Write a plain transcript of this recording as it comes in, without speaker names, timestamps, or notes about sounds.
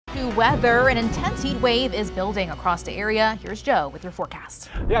to weather. An intense heat wave is building across the area. Here's Joe with your forecast.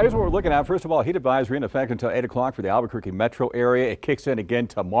 Yeah, here's what we're looking at. First of all, heat advisory in effect until 8 o'clock for the Albuquerque metro area. It kicks in again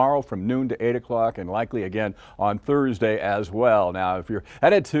tomorrow from noon to 8 o'clock and likely again on Thursday as well. Now, if you're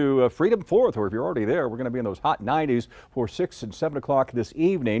headed to Freedom 4th or if you're already there, we're going to be in those hot 90s for 6 and 7 o'clock this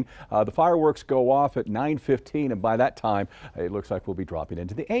evening. The fireworks go off at 9:15, and by that time, it looks like we'll be dropping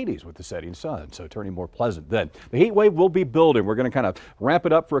into the 80s with the setting sun, so turning more pleasant then. The heat wave will be building. We're going to kind of ramp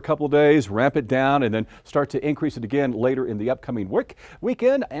it up for a couple of days, ramp it down, and then start to increase it again later in the upcoming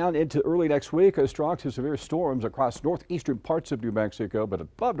weekend and into early next week. Strong to severe storms across northeastern parts of New Mexico, but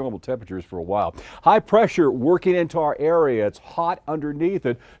above normal temperatures for a while. High pressure working into our area. It's hot underneath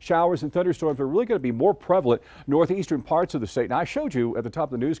it. Showers and thunderstorms are really going to be more prevalent northeastern parts of the state. Now, I showed you at the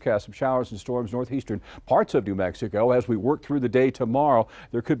top of the newscast some showers and storms northeastern parts of New Mexico. As we work through the day tomorrow,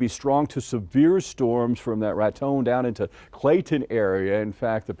 there could be strong to severe storms from that Raton down into Clayton area. In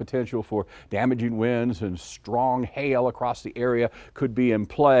fact, the potential for damaging winds and strong hail across the area could be in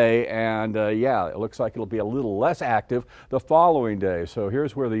play. And yeah, it looks like it'll be a little less active the following day. So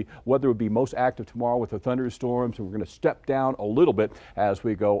here's where the weather would be most active tomorrow with the thunderstorms, and we're going to step down a little bit as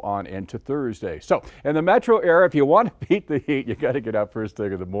we go on into Thursday. So in the metro area, if you want to beat the heat, you got to get out first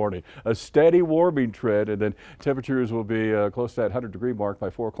thing in the morning. A steady warming trend, and then temperatures will be close to that 100-degree mark by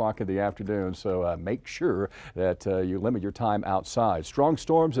 4 o'clock in the afternoon. So make sure that you limit your time outside. Strong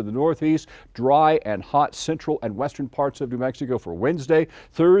storms in the northeast, dry and hot central and western parts of New Mexico for Wednesday.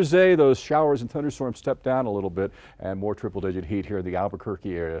 Thursday, those showers and thunderstorms step down a little bit, and more triple-digit heat here in the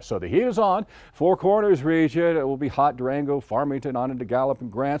Albuquerque area. So the heat is on. Four Corners region, it will be hot. Durango, Farmington, on into Gallup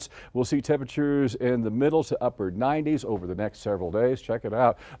and Grants. We'll see temperatures in the middle to upper 90s over the next several days. Check it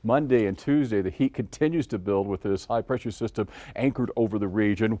out. Monday and Tuesday, the heat continues to build with this high-pressure system anchored over the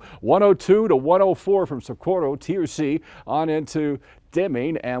region. 102 to 104 from Socorro, Tier C, on into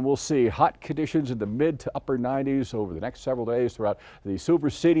Deming, and we'll see hot conditions in the mid to upper 90s over the next several days throughout the Silver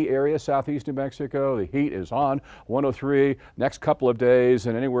City area, southeast New Mexico. The heat is on. 103 next couple of days,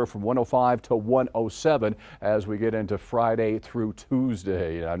 and anywhere from 105 to 107 as we get into Friday through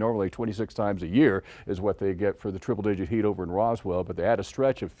Tuesday. Normally 26 times a year is what they get for the triple-digit heat over in Roswell, but they had a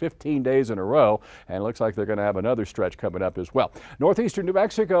stretch of 15 days in a row, and it looks like they're going to have another stretch coming up as well. Northeastern New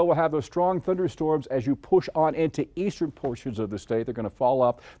Mexico will have those strong thunderstorms as you push on into eastern portions of the state. They're going to fall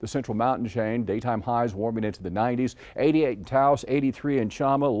up the central mountain chain. Daytime highs warming into the 90s. 88 in Taos, 83 in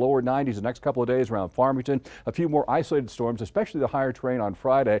Chama, lower 90s the next couple of days around Farmington. A few more isolated storms, especially the higher terrain on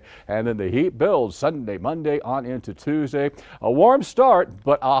Friday, and then the heat builds Sunday, Monday on into Tuesday. A warm start,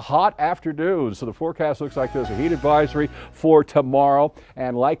 but a hot afternoon. So the forecast looks like there's a heat advisory for tomorrow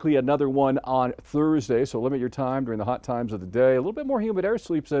and likely another one on Thursday. So limit your time during the hot times of the day. A little bit more humid air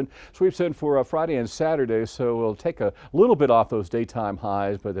sweeps in for Friday and Saturday, so we'll take a little bit off those daytime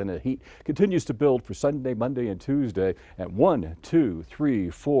highs, but then the heat continues to build for Sunday, Monday, and Tuesday at 1, 2, 3,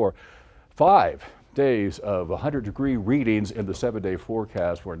 4, 5 days of 100-degree readings in the 7-day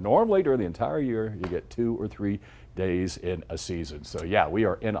forecast, where normally during the entire year you get 2 or 3 days in a season. So yeah, we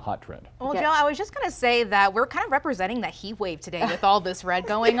are in a hot trend. Well, Joe, I was just going to say that we're kind of representing that heat wave today with all this red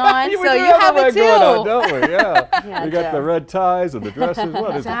going on. So you have it too. Going on, don't we? Yeah. Yeah, we got Joe. the red ties and the dresses.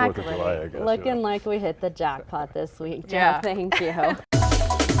 What is the 4th of Exactly. July, I guess. Looking like we hit the jackpot this week, Joe. Yeah. Thank you.